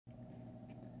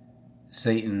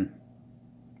Satan,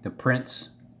 the prince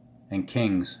and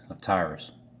kings of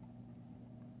Tyrus.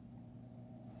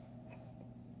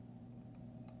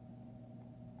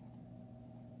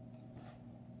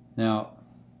 Now,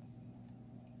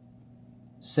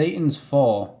 Satan's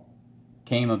fall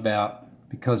came about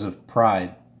because of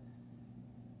pride.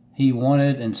 He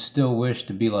wanted and still wished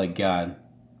to be like God.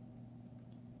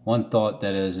 One thought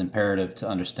that is imperative to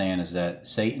understand is that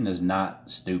Satan is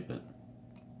not stupid.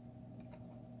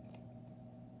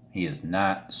 He is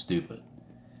not stupid.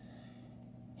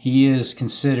 He is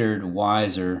considered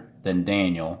wiser than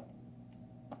Daniel,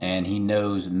 and he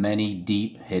knows many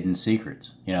deep hidden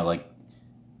secrets, like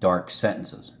dark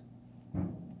sentences.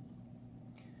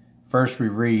 First we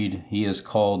read, he is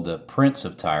called the Prince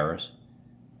of Tyrus,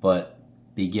 but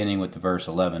beginning with the verse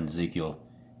 11, Ezekiel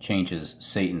changes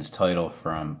Satan's title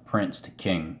from prince to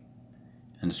king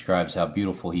and describes how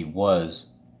beautiful he was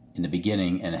in the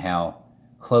beginning and how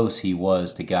close he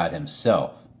was to God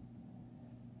himself.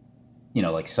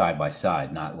 Like side by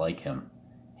side, not like him.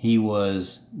 He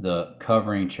was the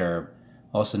covering cherub.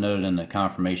 Also noted in the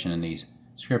confirmation in these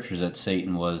scriptures that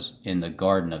Satan was in the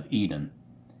Garden of Eden.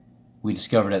 We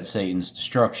discovered that Satan's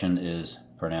destruction is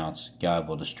pronounced. God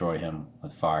will destroy him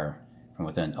with fire from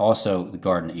within. Also, the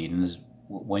Garden of Eden is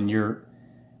when you're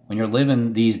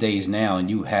living these days now and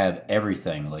you have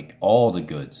everything, like all the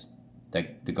goods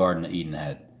that the Garden of Eden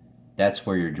had. That's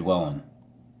where you're dwelling.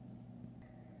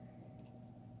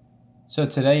 So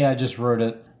today I just wrote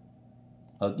it,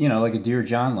 like a Dear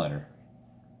John letter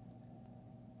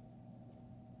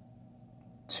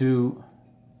to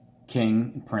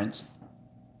King Prince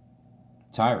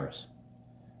Tyrus.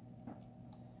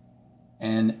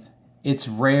 And it's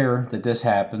rare that this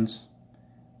happens,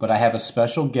 but I have a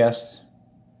special guest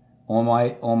on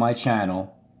my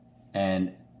channel,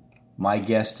 and my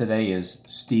guest today is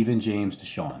Stephen James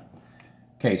DeShawn.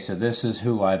 Okay, so this is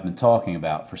who I've been talking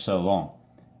about for so long.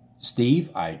 Steve,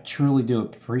 I truly do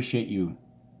appreciate you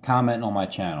commenting on my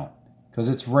channel, because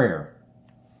it's rare.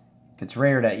 It's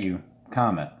rare that you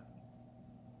comment.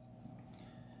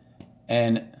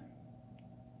 And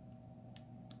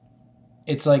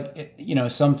it's like,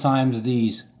 sometimes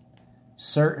these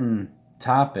certain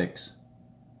topics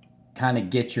kind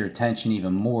of get your attention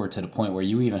even more, to the point where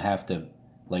you even have to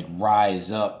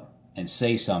rise up and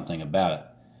say something about it.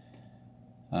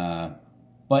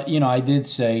 But I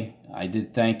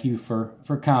did thank you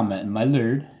for commenting, my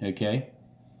lord, okay?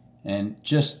 And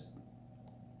just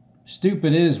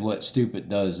stupid is what stupid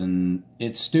does, and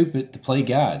it's stupid to play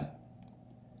God.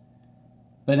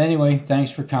 But anyway, thanks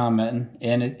for commenting,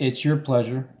 and it's your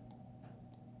pleasure.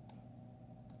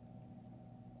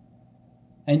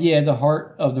 And yeah, the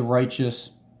heart of the righteous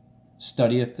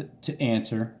studieth to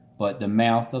answer, but the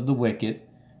mouth of the wicked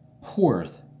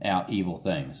poureth out evil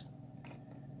things.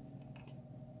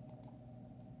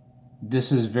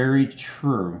 This is very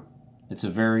true. It's a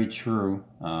very true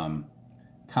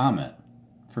comment,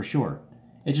 for sure.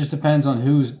 It just depends on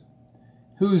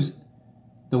who's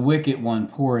the wicked one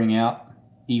pouring out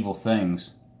evil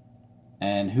things,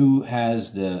 and who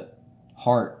has the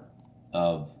heart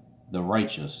of the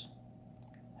righteous,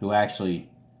 who actually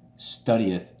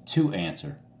studieth to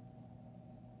answer.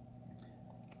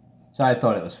 So I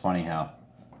thought it was funny how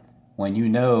when you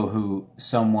know who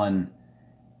someone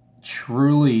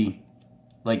truly,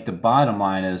 the bottom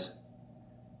line is,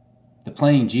 the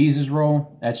playing Jesus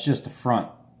role, that's just a front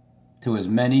to as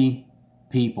many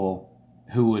people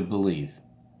who would believe.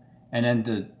 And then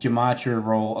the gematria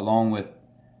role, along with,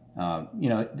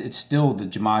 it's still the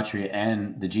gematria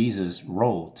and the Jesus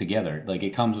role together. It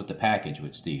comes with the package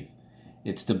with Steve.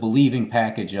 It's the believing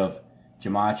package of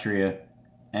gematria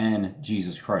and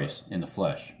Jesus Christ in the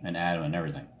flesh, and Adam and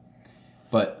everything.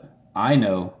 But I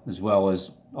know, as well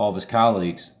as all of his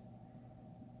colleagues,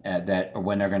 that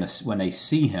when they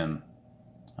see him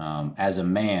as a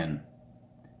man,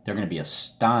 they're going to be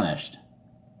astonished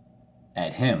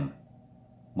at him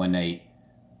when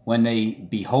they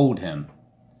behold him.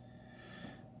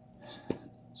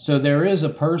 So there is a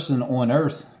person on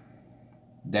earth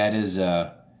that is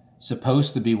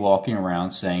supposed to be walking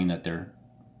around saying that they're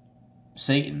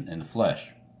Satan in the flesh.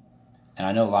 And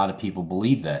I know a lot of people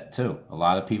believe that too. A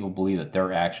lot of people believe that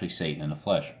they're actually Satan in the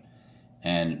flesh.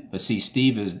 But see,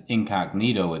 Steve is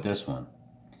incognito with this one.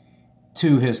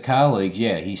 To his colleagues,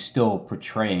 yeah, he's still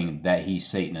portraying that he's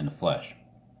Satan in the flesh.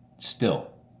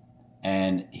 Still.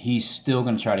 And he's still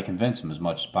going to try to convince him as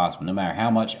much as possible, no matter how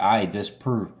much I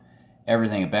disprove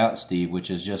everything about Steve, which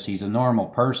is just he's a normal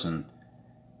person,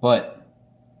 but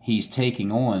he's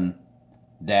taking on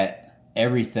that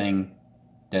everything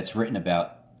that's written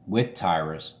about with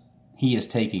Tyrus, he is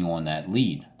taking on that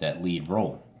lead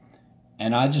role.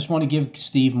 And I just want to give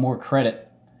Steve more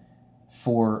credit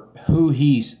for who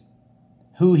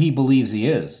he believes he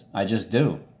is. I just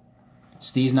do.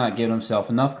 Steve's not giving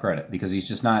himself enough credit because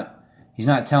he's not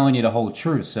telling you the whole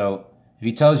truth. So if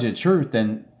he tells you the truth,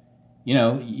 then you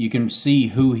know you can see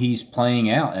who he's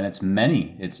playing out, and it's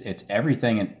many. It's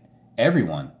everything and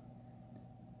everyone.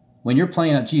 When you're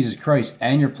playing out Jesus Christ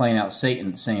and you're playing out Satan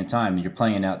at the same time, and you're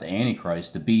playing out the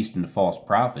Antichrist, the beast, and the false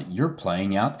prophet, you're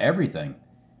playing out everything.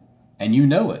 And you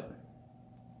know it.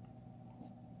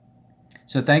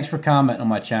 So thanks for commenting on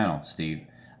my channel, Steve.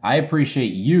 I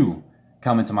appreciate you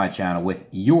coming to my channel with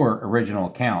your original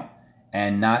account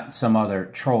and not some other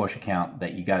trollish account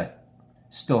that you got to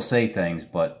still say things,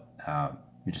 but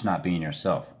you're just not being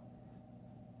yourself.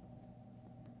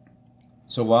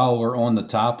 So while we're on the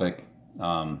topic,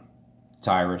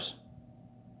 Tyrus,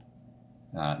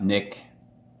 Nick,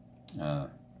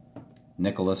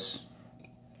 Nicholas,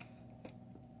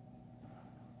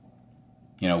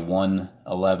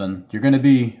 111. You're going to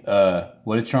be,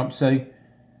 what did Trump say?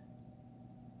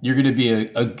 You're going to be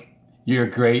a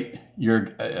great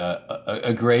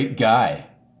guy.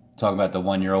 Talk about the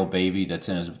 1-year-old baby that's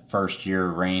in his first year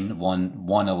of reign,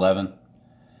 111.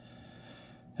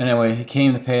 Anyway, it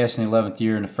came to pass in the 11th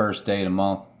year in the first day of the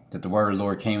month that the word of the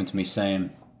Lord came unto me, saying,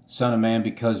 Son of man,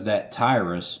 because that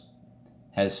Tyrus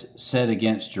has said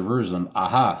against Jerusalem,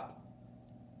 Aha,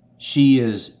 she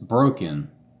is broken.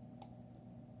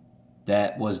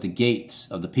 That was the gates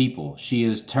of the people. She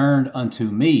is turned unto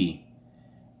me.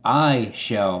 I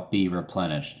shall be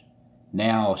replenished.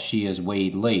 Now she is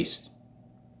laid waste.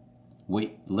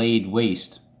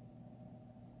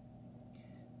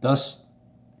 Thus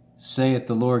saith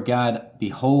the Lord God,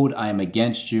 Behold, I am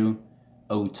against you,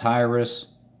 O Tyrus,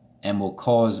 and will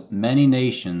cause many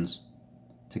nations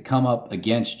to come up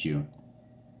against you,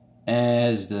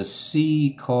 as the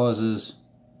sea causes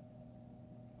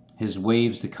his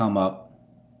waves to come up,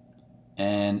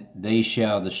 and they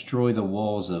shall destroy the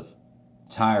walls of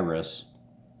Tyrus.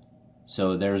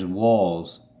 So there's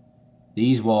walls.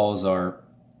 These walls are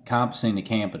compassing the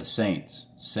camp of the saints.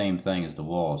 Same thing as the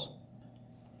walls.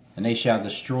 And they shall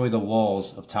destroy the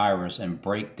walls of Tyrus and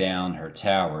break down her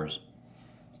towers.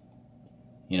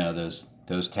 You know,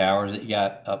 those towers that you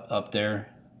got up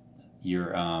there.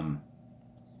 Did I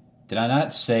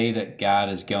not say that God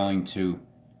is going to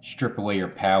strip away your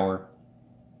power?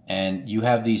 And you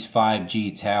have these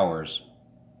 5G towers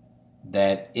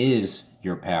that is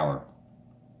your power.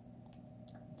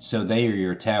 So they are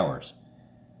your towers.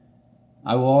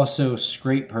 I will also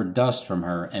scrape her dust from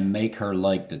her and make her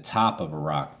like the top of a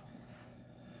rock.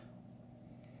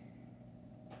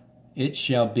 It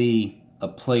shall be a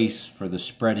place for the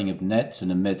spreading of nets in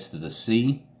the midst of the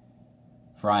sea.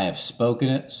 For I have spoken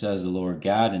it, says the Lord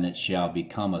God, and it shall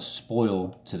become a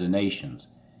spoil to the nations.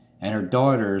 And her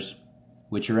daughters,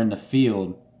 which are in the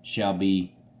field, shall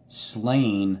be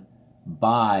slain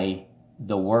by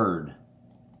the word.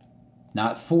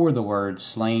 Not for the word,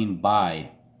 slain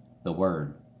by the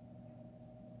word.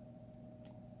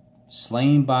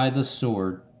 Slain by the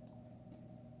sword,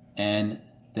 and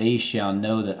they shall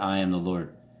know that I am the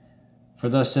Lord. For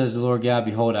thus says the Lord God,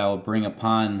 Behold, I will bring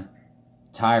upon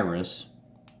Tyrus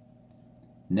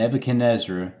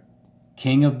Nebuchadnezzar,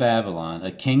 king of Babylon,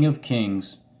 a king of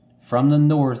kings, from the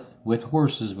north, with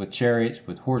horses, with chariots,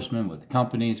 with horsemen, with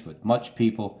companies, with much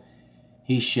people.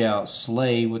 He shall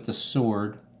slay with the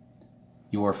sword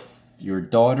your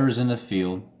daughters in the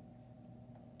field,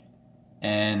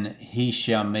 and he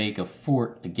shall make a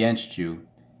fort against you,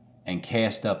 and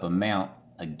cast up a mount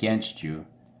against you,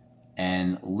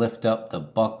 and lift up the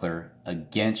buckler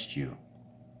against you.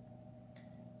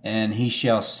 And he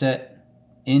shall set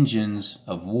engines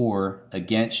of war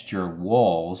against your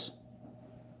walls,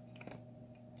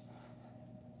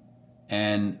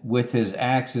 and with his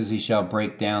axes he shall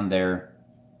break down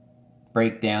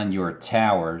your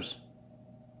towers.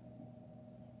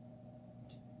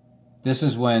 This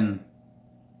is when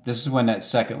that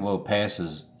second woe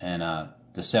passes, and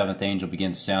the seventh angel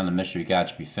begins to sound the mystery of God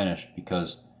to be finished,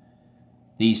 because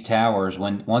these towers,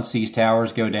 once these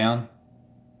towers go down,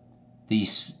 the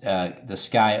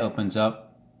sky opens up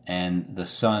and the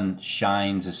sun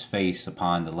shines his face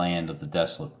upon the land of the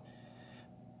desolate.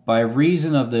 By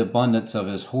reason of the abundance of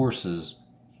his horses,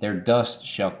 their dust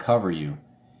shall cover you.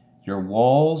 Your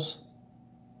walls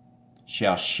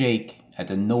shall shake at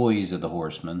the noise of the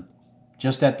horsemen,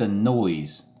 just at the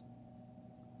noise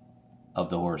of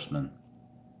the horsemen,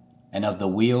 and of the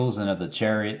wheels and of the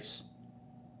chariots,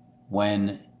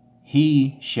 when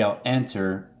he shall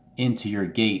enter into your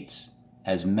gates,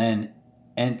 as men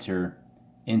enter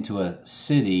into a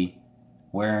city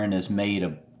wherein is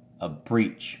made a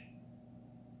breach.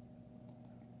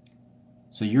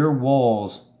 So your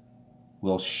walls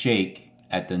will shake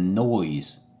at the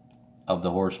noise of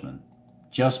the horsemen,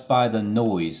 just by the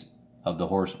noise of the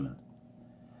horsemen.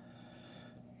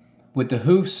 With the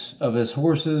hoofs of his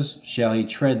horses shall he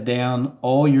tread down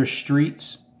all your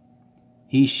streets.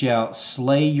 He shall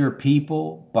slay your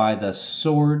people by the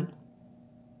sword,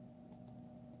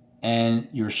 and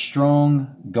your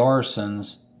strong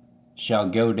garrisons shall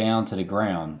go down to the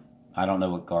ground. I don't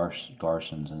know what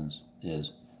garrisons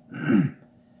is.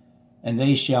 And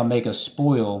they shall make a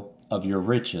spoil of your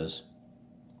riches,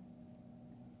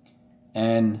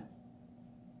 and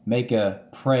make a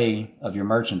prey of your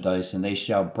merchandise, and they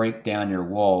shall break down your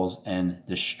walls and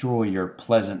destroy your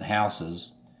pleasant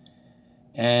houses.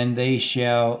 And they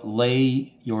shall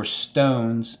lay your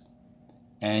stones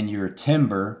and your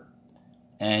timber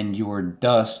and your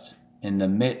dust in the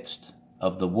midst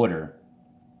of the water.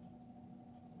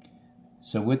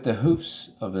 So with the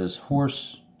hoofs of his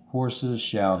horses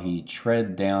shall he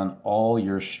tread down all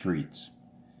your streets,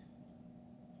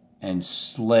 and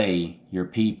slay your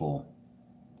people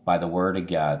by the word of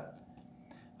God.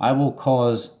 I will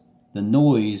cause the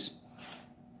noise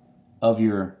of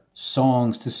your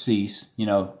songs to cease. You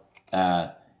know,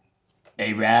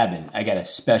 hey Robin, I got a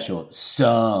special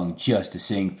song just to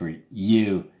sing for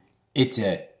you. It's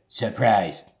a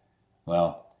surprise.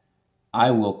 Well, I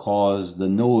will cause the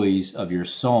noise of your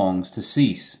songs to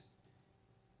cease.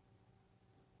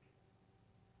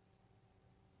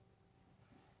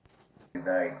 Good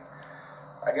night.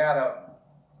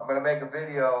 I'm gonna make a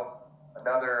video,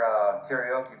 another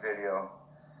karaoke video,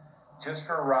 just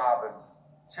for Robin.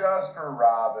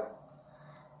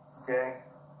 Okay?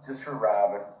 Just for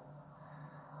Robin.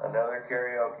 Another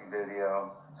karaoke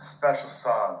video. It's a special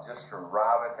song just for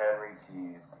Robin Henry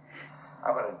Tees.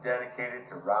 I'm gonna dedicate it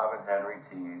to Robin Henry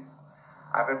Tees.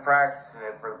 I've been practicing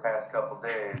it for the past couple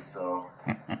days, so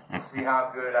we'll see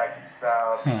how good I can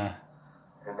sound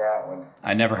in that one.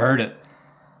 I never heard it.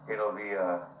 It'll be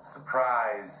a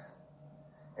surprise.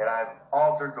 And I've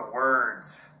altered the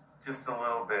words just a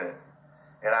little bit.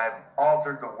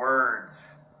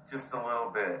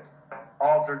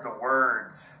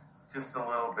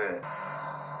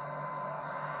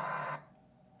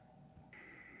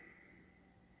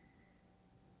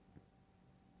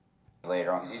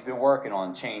 Later on, because he's been working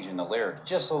on changing the lyrics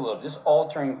just a little, just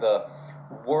altering the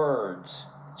words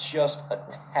just a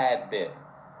tad bit.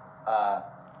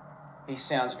 He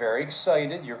sounds very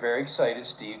excited. You're very excited,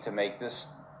 Steve, to make this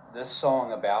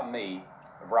song about me,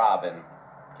 Robin.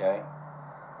 Okay,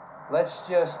 let's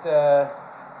just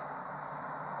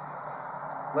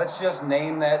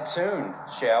name that tune,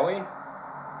 shall we?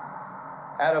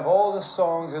 Out of all the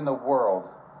songs in the world,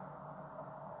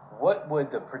 what would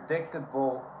the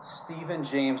predictable Stephen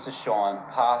James DeShawn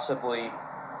possibly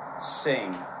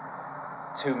sing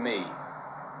to me?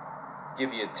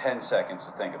 Give you 10 seconds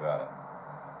to think about it.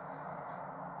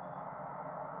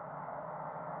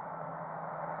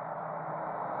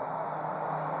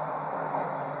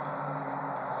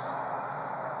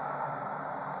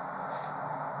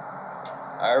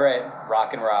 All right,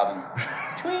 Rockin' Robin.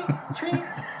 Tweet, tweet,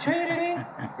 tweet-a-dee.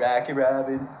 Rockin'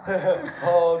 Robin.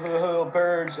 All the little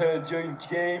birds had joined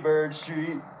Gaybird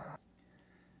Street.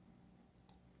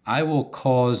 I will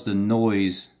cause the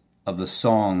noise of the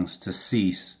songs to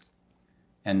cease,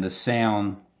 and the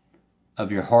sound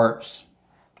of your harps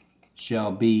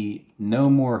shall be no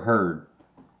more heard.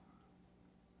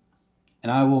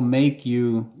 And I will make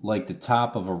you like the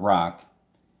top of a rock.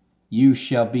 You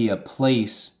shall be a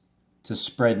place to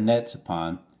spread nets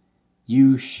upon.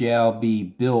 You shall be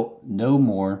built no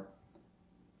more.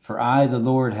 For I, the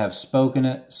Lord, have spoken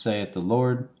it, saith the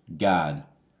Lord God.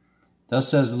 Thus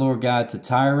says the Lord God to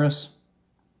Tyrus,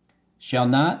 shall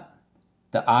not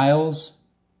the isles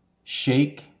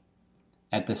shake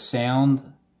at the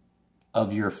sound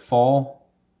of your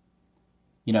fall?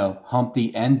 You know,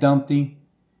 Humpty and Dumpty.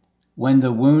 When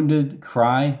the wounded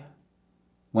cry,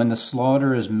 when the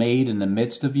slaughter is made in the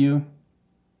midst of you,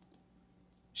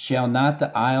 shall not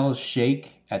the isles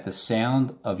shake at the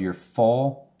sound of your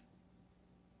fall?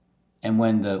 And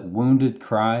when the wounded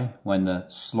cry, when the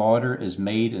slaughter is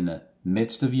made in the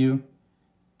midst of you,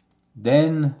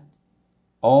 then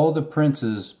all the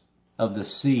princes of the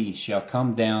sea shall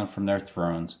come down from their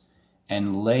thrones,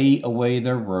 and lay away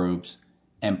their robes,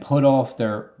 and put off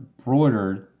their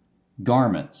broidered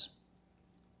garments.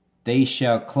 They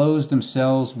shall clothe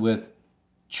themselves with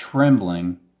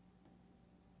trembling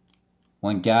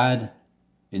when God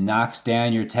knocks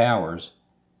down your towers.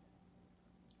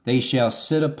 They shall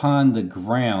sit upon the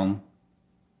ground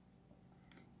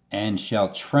and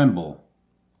shall tremble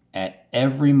at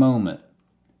every moment,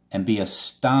 and be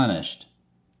astonished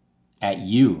at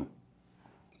you.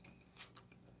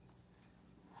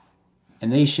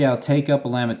 And they shall take up a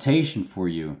lamentation for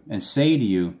you, and say to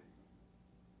you,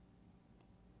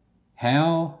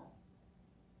 how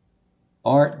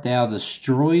art thou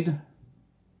destroyed?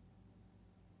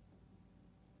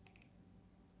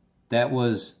 That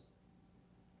was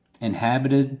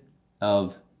inhabited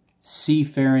of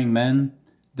seafaring men,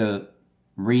 the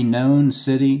renowned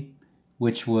city,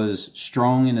 which was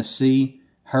strong in the sea,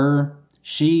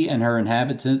 she and her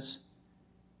inhabitants,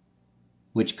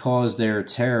 which caused their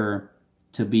terror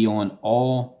to be on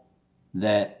all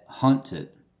that haunt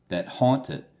it.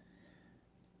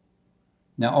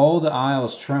 Now all the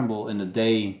isles tremble in the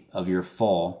day of your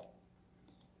fall,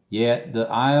 yet the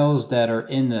isles that are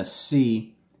in the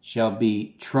sea shall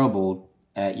be troubled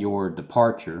at your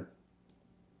departure.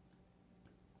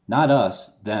 Not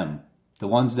us, them, the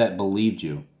ones that believed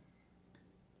you.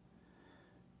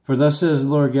 For thus says the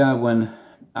Lord God, when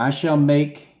I shall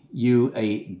make you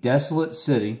a desolate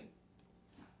city.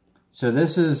 So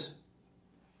this is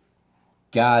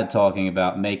God talking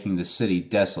about making the city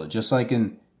desolate. Just like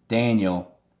in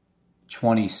Daniel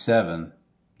 27,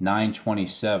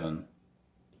 9:27.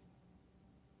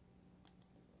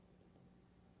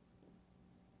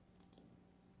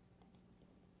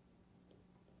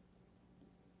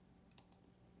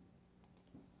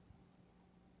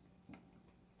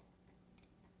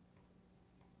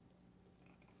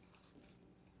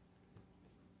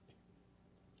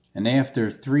 And after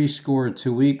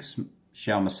 62 weeks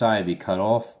shall Messiah be cut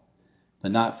off,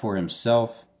 but not for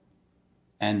himself.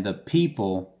 And the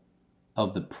people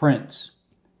of the prince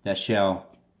that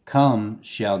shall come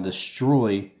shall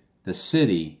destroy the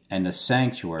city and the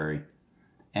sanctuary.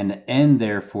 And the end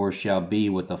therefore shall be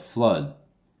with a flood.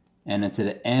 And unto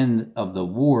the end of the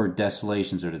war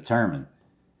desolations are determined.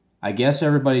 I guess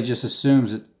everybody just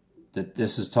assumes that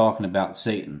this is talking about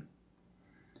Satan.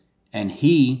 And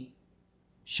he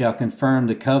shall confirm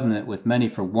the covenant with many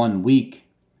for 1 week,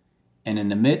 and in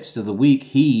the midst of the week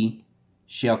he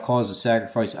shall cause the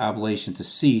sacrifice oblation to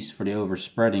cease for the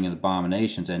overspreading of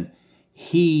abominations, and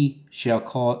he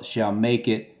shall make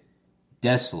it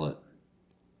desolate.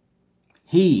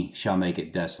 He shall make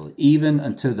it desolate, even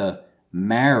unto the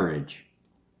marriage,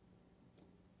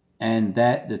 and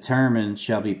that determined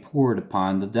shall be poured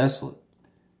upon the desolate.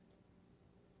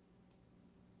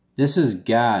 This is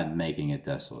God making it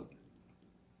desolate.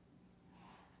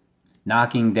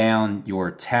 Knocking down your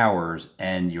towers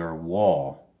and your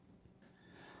wall.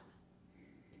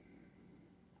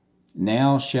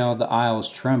 Now shall the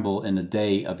isles tremble in the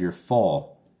day of your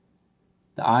fall.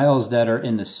 The isles that are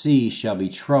in the sea shall be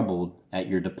troubled at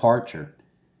your departure.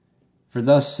 For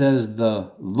thus says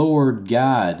the Lord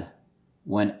God,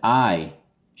 when I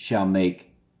shall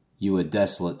make you a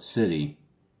desolate city,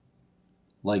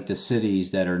 like the cities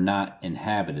that are not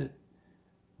inhabited,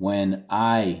 when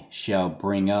I shall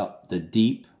bring up the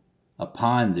deep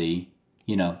upon thee,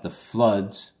 the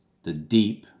floods, the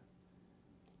deep,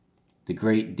 the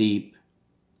great deep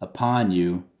upon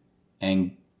you,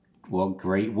 and,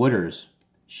 great waters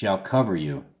shall cover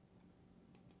you.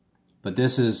 But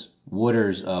this is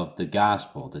waters of the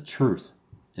gospel. The truth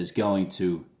is going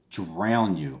to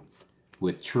drown you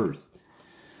with truth.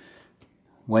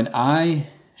 When I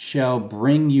shall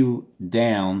bring you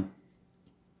down,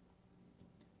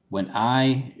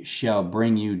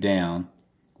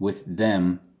 with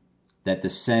them that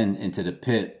descend into the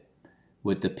pit,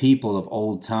 with the people of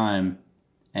old time,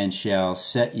 and shall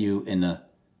set you in the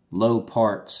low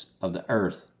parts of the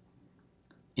earth,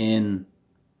 in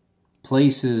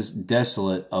places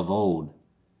desolate of old,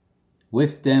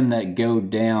 with them that go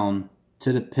down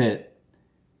to the pit,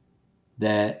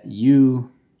 that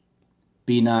you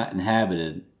be not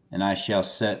inhabited, and I shall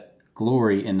set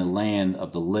glory in the land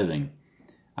of the living.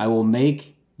 I will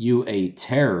make you a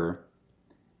terror,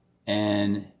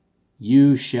 and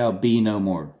you shall be no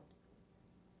more.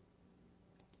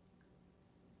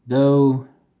 Though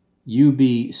you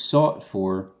be sought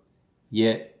for,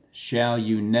 yet shall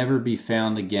you never be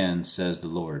found again, says the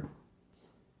Lord.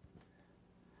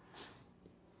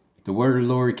 The word of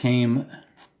the Lord came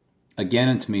again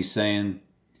unto me, saying,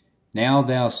 Now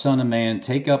thou son of man,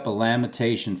 take up a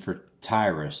lamentation for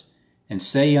Tyrus, and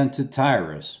say unto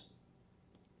Tyrus,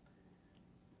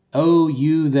 O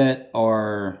you that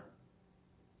are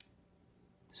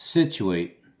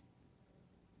situate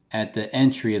at the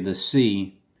entry of the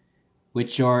sea,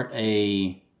 which art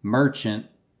a merchant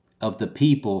of the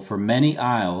people for many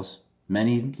isles,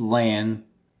 many land,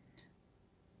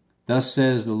 thus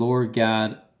says the Lord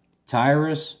God,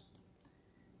 Tyrus,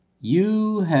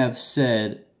 you have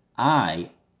said,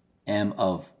 I am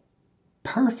of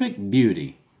perfect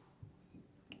beauty.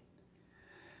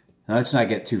 Now let's not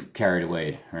get too carried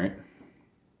away, right?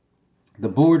 The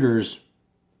borders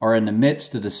are in the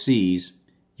midst of the seas.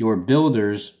 Your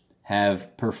builders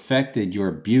have perfected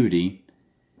your beauty.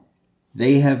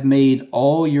 They have made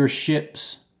all your ship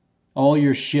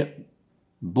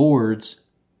boards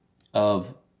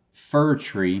of fir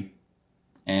tree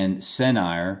and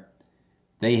senire.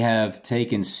 They have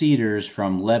taken cedars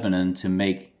from Lebanon to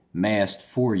make mast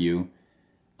for you.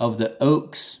 Of the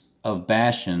oaks of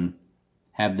Bashan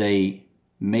have they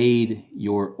made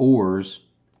your oars.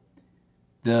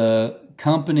 The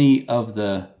company of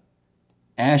the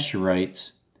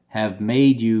Asherites have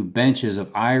made you benches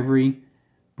of ivory,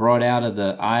 brought out of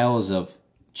the isles of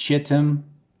Chittim.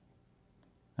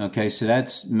 Okay, so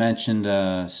that's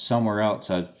mentioned somewhere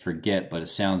else, I forget, but it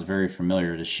sounds very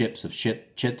familiar. The ships of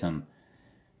Chittim.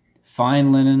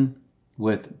 Fine linen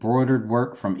with broidered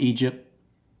work from Egypt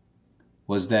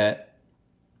was that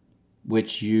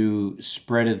which you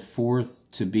spreaded forth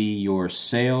to be your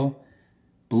sail.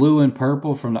 Blue and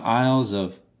purple from the isles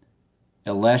of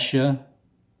Elisha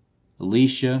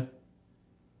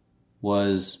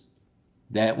was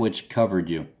that which covered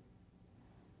you.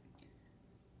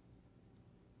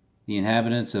 The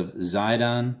inhabitants of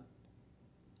Zidon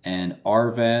and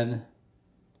Arvad.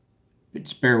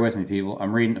 Just bear with me, people.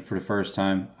 I'm reading it for the first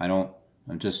time. I'm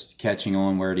just catching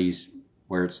on where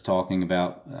it's talking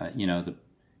about,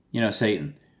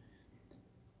 Satan.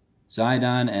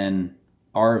 Zidon and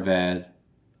Arvad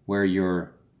were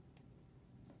your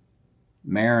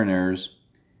mariners,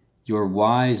 your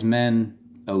wise men,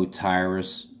 O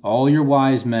Tyrus. All your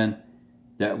wise men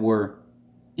that were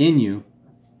in you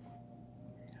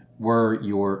were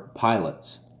your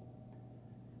pilots.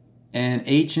 And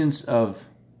ancients of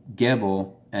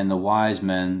Gebel and the wise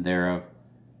men thereof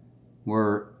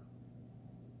were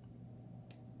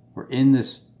in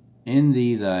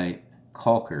thee thy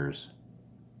caulkers,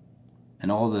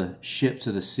 and all the ships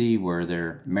of the sea were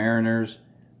their mariners,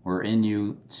 were in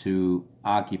you to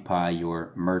occupy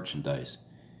your merchandise.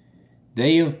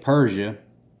 They of Persia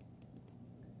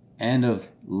and of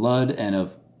Lud and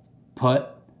of Put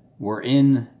were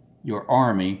in your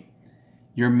army.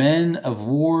 Your men of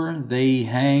war, they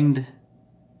hanged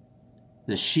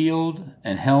the shield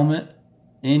and helmet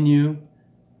in you.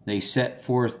 They set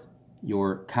forth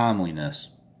your comeliness.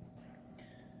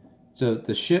 So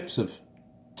the ships of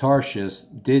Tarshish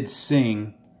did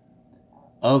sing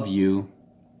of you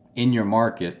in your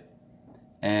market,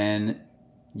 and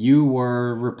you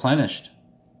were replenished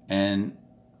and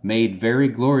made very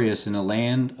glorious in the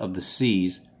land of the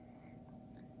seas.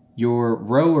 Your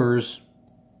rowers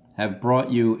have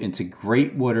brought you into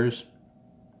great waters.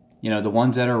 You know, the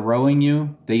ones that are rowing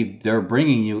you, they're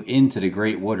bringing you into the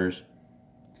great waters.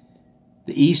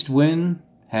 The east wind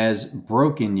has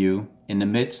broken you in the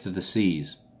midst of the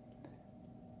seas.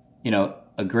 You know,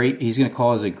 he's going to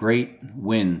cause a great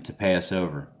wind to pass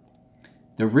over.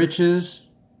 The riches,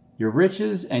 your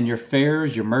riches and your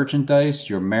fares, your merchandise,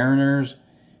 your mariners,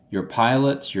 your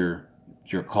pilots, your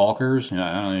caulkers,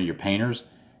 your painters,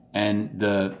 and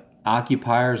the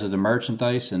occupiers of the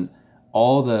merchandise, and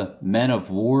all the men of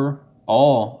war,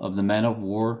 all of the men of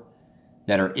war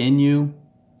that are in you,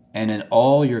 and in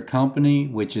all your company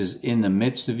which is in the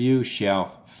midst of you,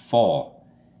 shall fall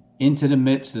into the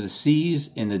midst of the seas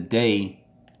in the day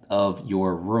of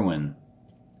your ruin.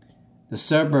 The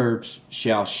suburbs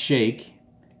shall shake.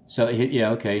 So, yeah,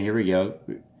 okay, here we go.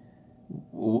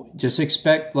 Just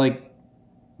expect like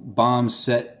bombs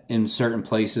set in certain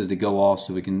places to go off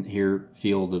so we can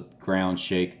feel the ground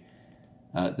shake.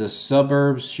 The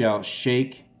suburbs shall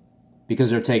shake, because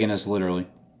they're taking us literally,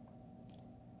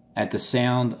 at the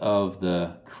sound of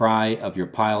the cry of your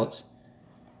pilots.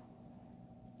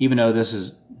 Even though this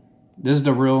is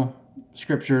the real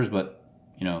scriptures, but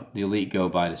the elite go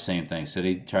by the same thing, so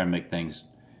they try to make things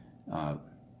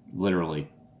literally.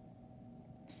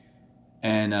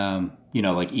 And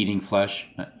like eating flesh,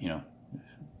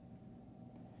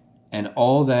 and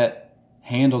all that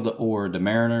handle the oar, the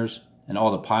mariners, and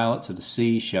all the pilots of the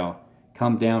sea shall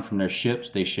come down from their ships.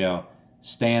 They shall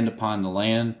stand upon the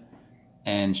land,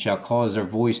 and shall cause their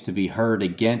voice to be heard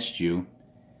against you,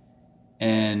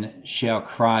 and shall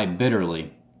cry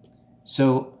bitterly.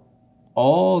 So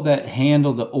all that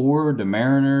handle the oar, the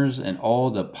mariners, and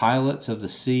all the pilots of the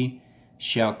sea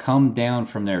shall come down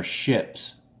from their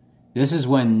ships. This is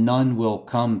when none will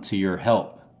come to your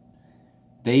help.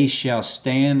 They shall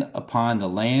stand upon the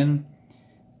land,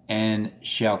 and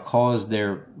shall cause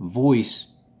their voice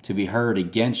to be heard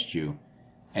against you,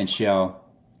 and shall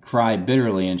cry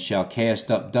bitterly, and shall cast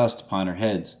up dust upon their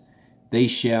heads. They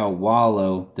shall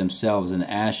wallow themselves in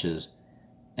ashes,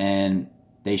 and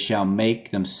they shall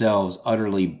make themselves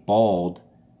utterly bald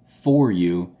for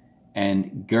you,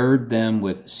 and gird them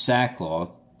with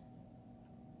sackcloth.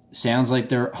 Sounds like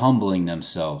they're humbling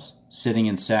themselves, sitting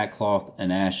in sackcloth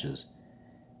and ashes.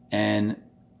 And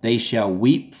they shall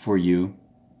weep for you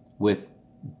with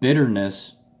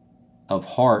bitterness of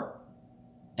heart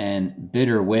and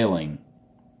bitter wailing.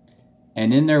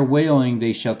 And in their wailing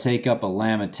they shall take up a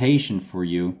lamentation for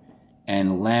you,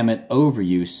 and lament over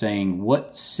you, saying,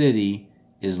 What city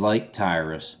is like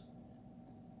Tyrus,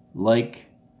 like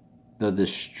the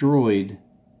destroyed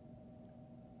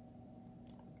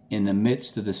in the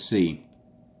midst of the sea?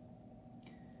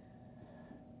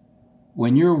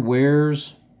 When your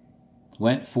wares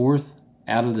went forth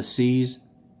out of the seas,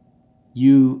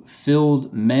 you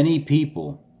filled many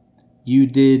people. You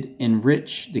did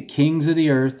enrich the kings of the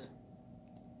earth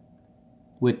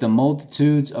with the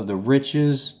multitudes of the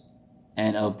riches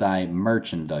and of thy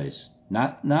merchandise.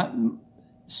 Not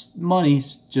money,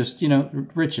 just,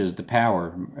 riches, the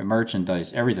power,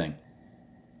 merchandise, everything.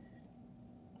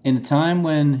 In the time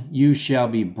when you shall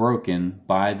be broken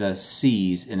by the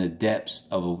seas in the depths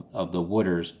of the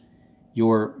waters,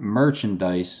 your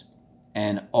merchandise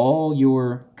and all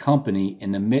your company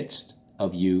in the midst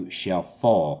of you shall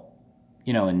fall,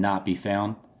 and not be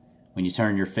found. When you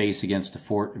turn your face against the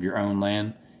fort of your own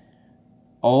land,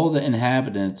 all the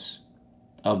inhabitants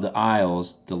of the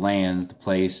isles, the lands, the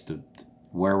place,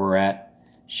 where we're at,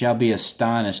 shall be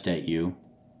astonished at you,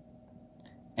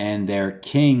 and their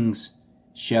kings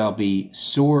shall be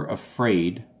sore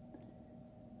afraid.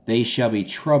 They shall be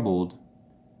troubled.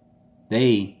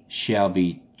 They shall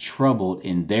be troubled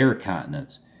in their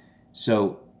countenance.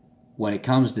 So when it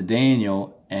comes to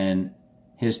Daniel and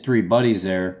his three buddies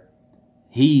there,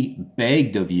 he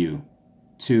begged of you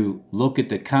to look at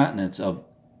the countenance of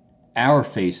our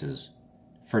faces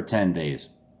for 10 days.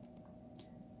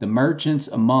 The merchants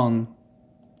among,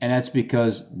 and that's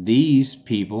because these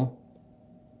people,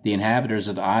 the inhabitants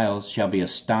of the isles, shall be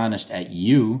astonished at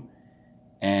you,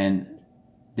 and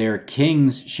their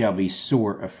kings shall be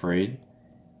sore afraid.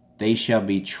 They shall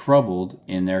be troubled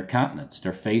in their countenance.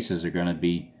 Their faces are going to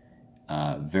be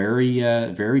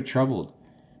very troubled.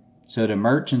 So the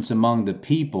merchants among the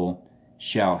people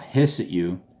shall hiss at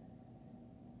you.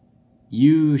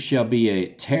 You shall be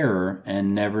a terror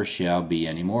and never shall be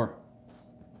any more.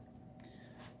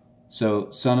 So,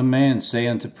 Son of man, say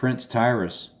unto Prince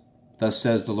Tyrus, Thus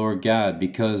says the Lord God,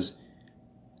 because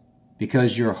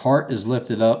your heart is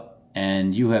lifted up,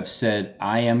 and you have said,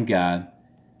 I am God,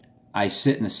 I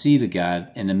sit in the seat of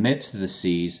God, in the midst of the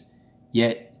seas,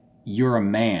 yet you're a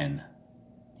man.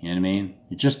 You know what I mean?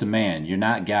 You're just a man. You're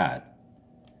not God.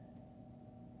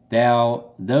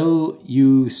 Though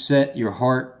you set your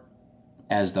heart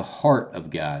as the heart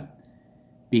of God,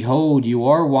 behold, you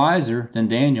are wiser than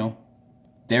Daniel.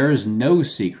 There is no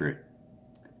secret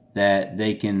that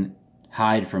they can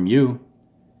hide from you.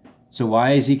 So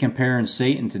why is he comparing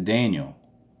Satan to Daniel?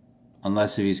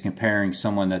 Unless if he's comparing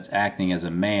someone that's acting as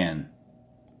a man,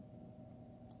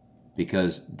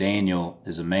 because Daniel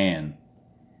is a man.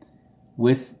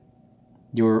 With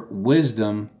your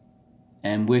wisdom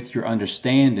and with your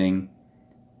understanding,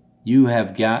 you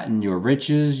have gotten your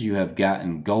riches, you have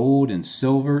gotten gold and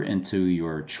silver into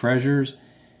your treasures.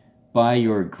 By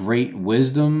your great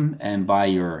wisdom and by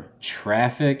your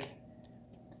traffic,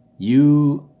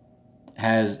 thou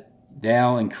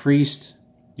increased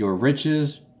your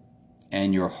riches,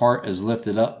 and your heart is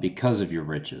lifted up because of your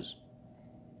riches.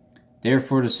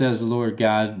 Therefore, says the Lord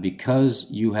God, because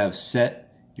you have set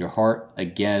your heart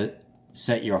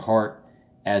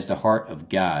as the heart of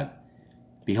God.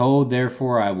 Behold,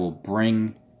 therefore, I will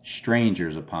bring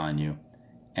strangers upon you,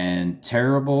 and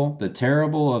the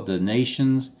terrible of the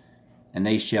nations, and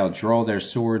they shall draw their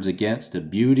swords against the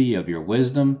beauty of your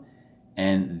wisdom,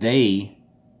 and they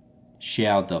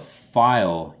shall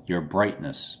defile your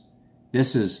brightness.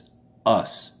 This is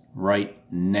us right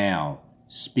now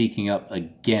speaking up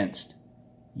against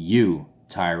you,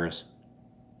 Tyrus.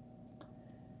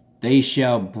 They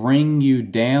shall bring you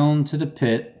down to the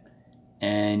pit,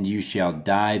 and you shall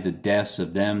die the deaths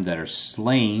of them that are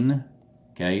slain.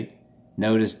 Okay,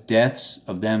 notice deaths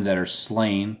of them that are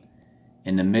slain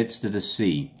in the midst of the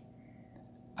sea.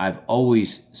 I've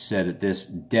always said that this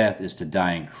death is to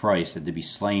die in Christ, and to be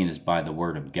slain is by the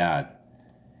word of God.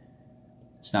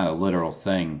 It's not a literal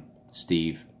thing,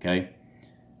 Steve, okay?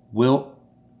 Will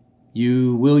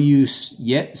you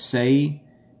yet say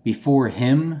before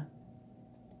him,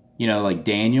 like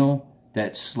Daniel,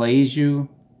 that slays you,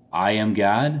 I am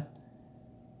God?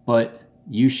 But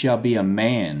you shall be a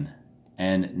man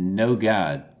and no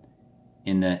God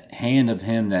in the hand of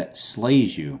him that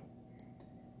slays you.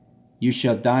 You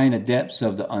shall die in the depths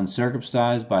of the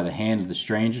uncircumcised by the hand of the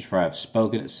strangers, for I have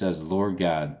spoken it, says the Lord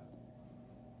God.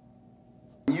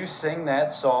 When you sing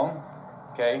that song,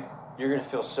 okay, you're going to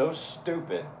feel so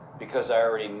stupid because I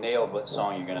already nailed what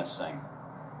song you're going to sing.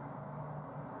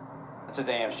 That's a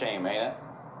damn shame, ain't it?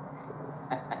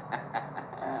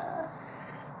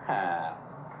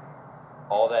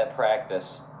 All that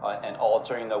practice and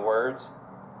altering the words.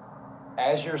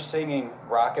 As you're singing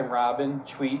Rockin' Robin,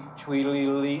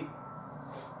 Tweedledee,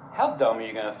 how dumb are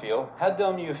you going to feel? How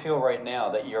dumb do you feel right now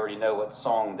that you already know what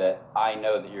song that I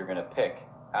know that you're going to pick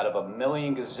out of a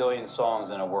million gazillion songs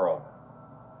in the world?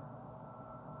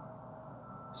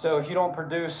 So if you don't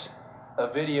produce a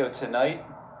video tonight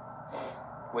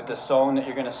with the song that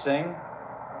you're going to sing,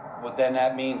 well, then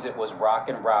that means it was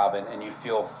Rockin' Robin, and you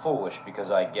feel foolish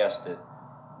because I guessed it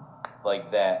like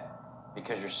that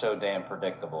because you're so damn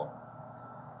predictable.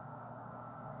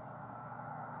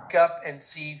 Up and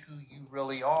see who you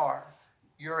really are.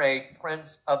 You're a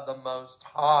prince of the Most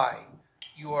High.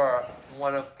 You are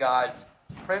one of God's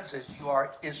princes. You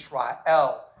are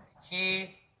Israel.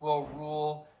 He will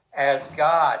rule as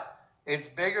God. It's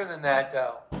bigger than that,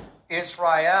 though.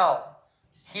 Israel.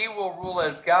 He will rule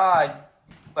as God,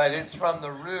 but it's from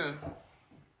the root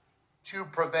to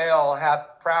prevail,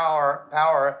 have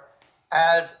power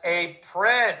as a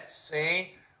prince.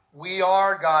 See? We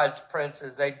are God's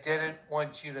princes. They didn't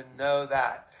want you to know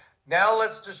that. Now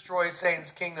let's destroy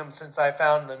Satan's kingdom since I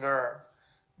found the nerve.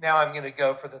 Now I'm going to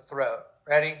go for the throat.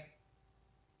 Ready?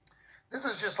 This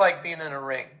is just like being in a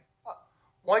ring.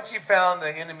 Once you found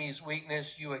the enemy's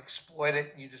weakness, you exploit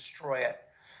it and you destroy it.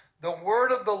 The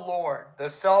word of the Lord, the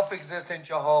self-existent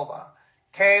Jehovah,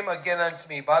 came again unto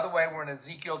me. By the way, we're in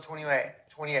Ezekiel 28.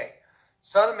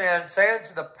 Son of man, say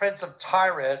unto the prince of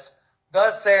Tyrus,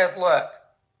 thus saith, look,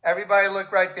 everybody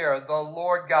look right there. The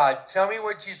Lord God. Tell me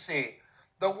what you see.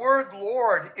 The word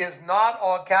Lord is not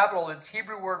all capital. It's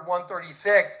Hebrew word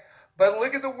 136. But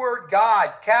look at the word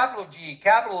God. Capital G,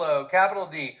 capital O, capital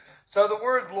D. So the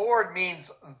word Lord means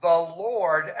the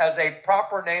Lord as a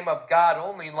proper name of God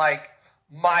only, like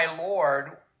my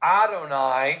Lord,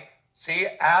 Adonai. See,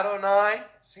 Adonai?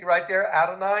 See right there,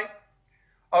 Adonai?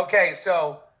 Okay,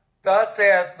 so thus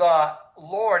saith the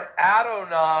Lord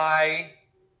Adonai,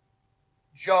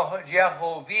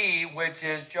 Jehovah, which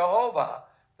is Jehovah,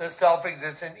 the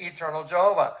self-existent eternal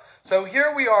Jehovah. So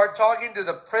here we are talking to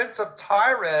the prince of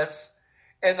Tyrus,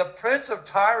 and the prince of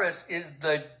Tyrus is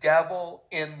the devil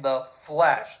in the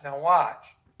flesh. Now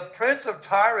watch. The prince of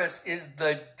Tyrus is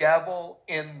the devil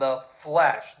in the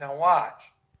flesh. Now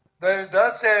watch.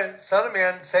 Thus said, Son of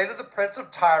man, say to the prince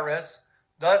of Tyrus,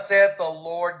 thus saith the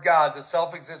Lord God, the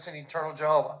self-existent eternal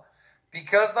Jehovah,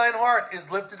 because thine heart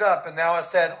is lifted up, and thou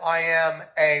hast said, I am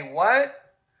a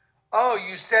what? Oh,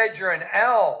 you said you're an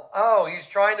El. Oh, he's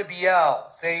trying to be El.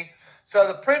 See? So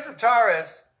the prince of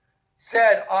Tyrus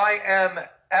said, I am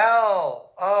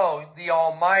El. Oh, the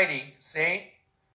Almighty. See?